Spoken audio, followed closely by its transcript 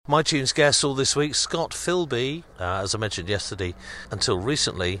My Tunes guest all this week, Scott Philby, as I mentioned yesterday, until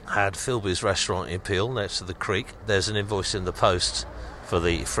recently had Philby's restaurant in Peel next to the creek. There's an invoice in the post for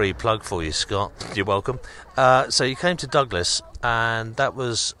the free plug for you, Scott. You're welcome. So you came to Douglas, and that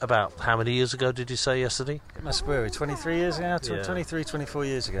was about how many years ago did you say yesterday? It must be 23 years now, 23, 24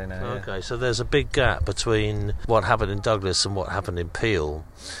 years ago now. Okay, yeah. So there's a big gap between what happened in Douglas and what happened in Peel.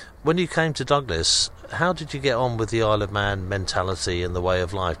 When you came to Douglas, how did you get on with the Isle of Man mentality and the way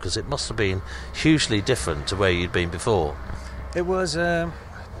of life? Because it must have been hugely different to where you'd been before. It was a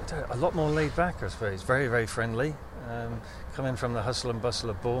lot more laid back, I suppose. Very, very friendly. Coming from the hustle and bustle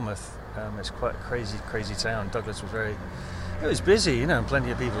of Bournemouth, it's quite a crazy town. Douglas was it was busy, and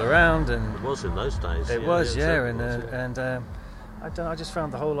plenty of people around. And it was in those days. It was. I just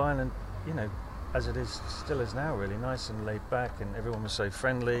found the whole island, as it is, still is now, really nice and laid back, and everyone was so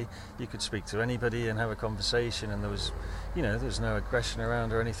friendly. You could speak to anybody and have a conversation, and there was no aggression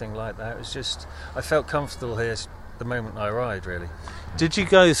around or anything like that. It was just, I felt comfortable here the moment I arrived, really. Did you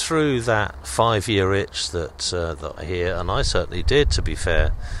go through that 5-year itch that I hear, and I certainly did, to be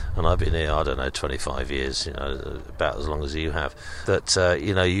fair, and I've been here, 25 years, about as long as you have, that,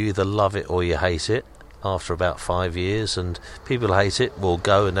 you either love it or you hate it after about 5 years, and people who hate it will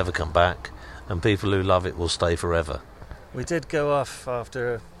go and never come back, and people who love it will stay forever. We did go off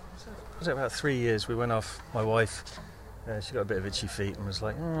after, about 3 years, we went off, my wife. She got a bit of itchy feet and was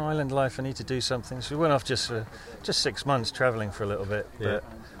like, island life, I need to do something. So we went off just 6 months travelling for a little bit. But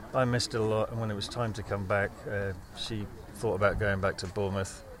I missed it a lot, and when it was time to come back, she thought about going back to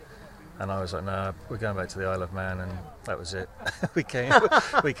Bournemouth. And I was like, nah, we're going back to the Isle of Man, and that was it. we came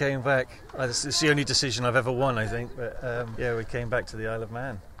back. It's the only decision I've ever won, I think. But we came back to the Isle of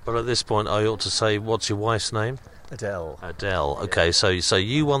Man. But at this point, I ought to say, what's your wife's name? Adele. Okay, so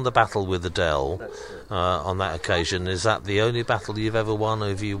you won the battle with Adele on that occasion. Is that the only battle you've ever won, or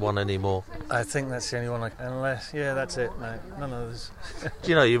have you won any more? I think that's the only one. That's it. No, none others.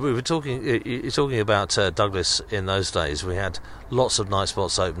 We were talking. You're talking about Douglas in those days. We had lots of night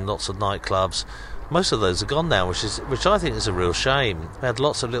spots open, lots of nightclubs. Most of those are gone now, which I think is a real shame. We had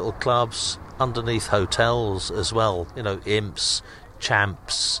lots of little clubs underneath hotels as well. Imps,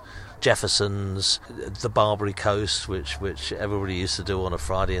 Champs, Jefferson's, the Barbary Coast, which everybody used to do on a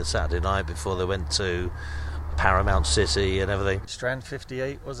Friday and Saturday night before they went to Paramount City and everything. Strand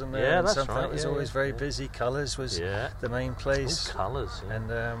 58, wasn't there? Yeah, that's right. That was always very busy. Colours was the main place. Colours. Yeah. And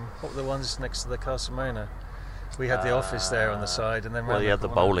what were the ones next to the Castle Mona? We had the office there on the side, and then you had the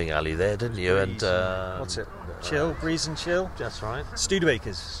bowling alley there, didn't you? And what's it? Breeze and Chill. That's right.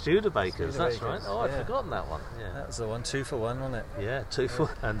 Studebakers. That's right. Oh, I'd forgotten that one. Yeah, that was the one. 2 for 1, wasn't it? Yeah, 2 for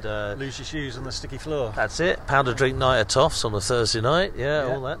 1. And lose your shoes on the sticky floor. That's it. Pound a drink night at Toffs on a Thursday night.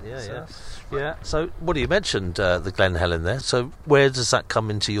 Yeah, all that. Yeah. So, what you mentioned the Glen Helen there. So, where does that come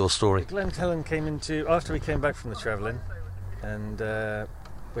into your story? Glen Helen came into after we came back from the travelling, and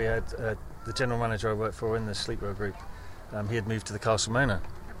we had. The general manager I worked for in the Sleepwell group, he had moved to the Castle Mona,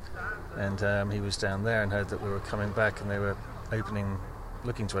 and he was down there and heard that we were coming back, and they were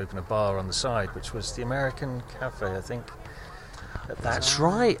looking to open a bar on the side, which was the American Cafe, I think. That's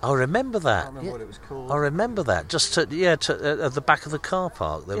right. I remember that. I can't remember what it was called. I remember that. Just at the back of the car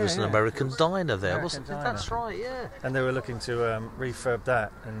park, there was an American diner there, wasn't there? That's right. Yeah. And they were looking to refurb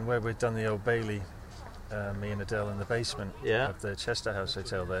that, and where we'd done the Old Bailey. Me and Adele in the basement of the Chester House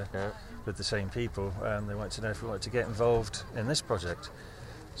Hotel there with the same people. They wanted to know if we wanted to get involved in this project.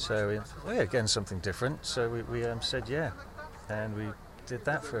 So, again, something different. So we said yeah. And we did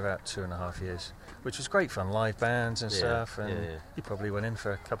that for about 2.5 years, which was great fun. Live bands and stuff. And you probably went in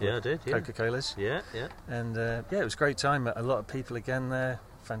for a couple of Coca-Colas. Yeah. And, it was a great time. A lot of people again there,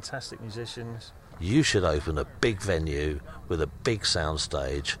 fantastic musicians. You should open a big venue with a big sound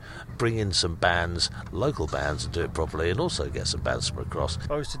stage, bring in some bands, local bands, and do it properly, and also get some bands from across.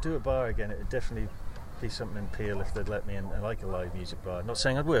 If I was to do a bar again, it would definitely be something in Peel if they'd let me in. I like a live music bar. Not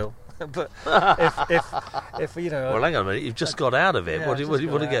saying I will, but if Well, hang on a minute. You've just got out of it. What do you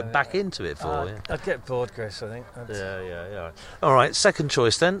want to get back into it for? I'd get bored, Chris. I think. Yeah. All right. Second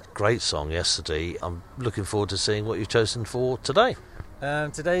choice then. Great song yesterday. I'm looking forward to seeing what you've chosen for today.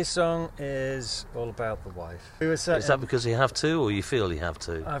 Today's song is all about the wife. Is that because you have to, or you feel you have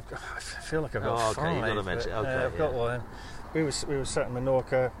to? I feel like I've got 5. Okay, you've got to mention it. Okay, I've got one. We were sat in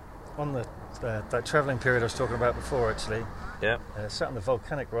Menorca on that travelling period I was talking about before, actually. Yeah. Sat on the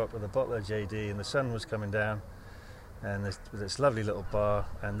volcanic rock with a bottle of JD, and the sun was coming down, and this lovely little bar,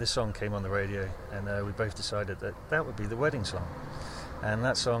 and this song came on the radio, and we both decided that would be the wedding song. And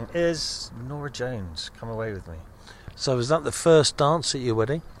that song is Norah Jones, Come Away With Me. So was that the first dance at your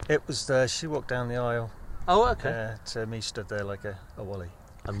wedding? It was. She walked down the aisle. Oh, okay. To me, stood there like a wally.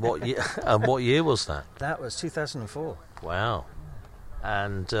 And what year? And what year was that? That was 2004. Wow.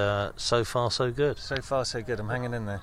 And so far so good. So far, so good. I'm hanging in there.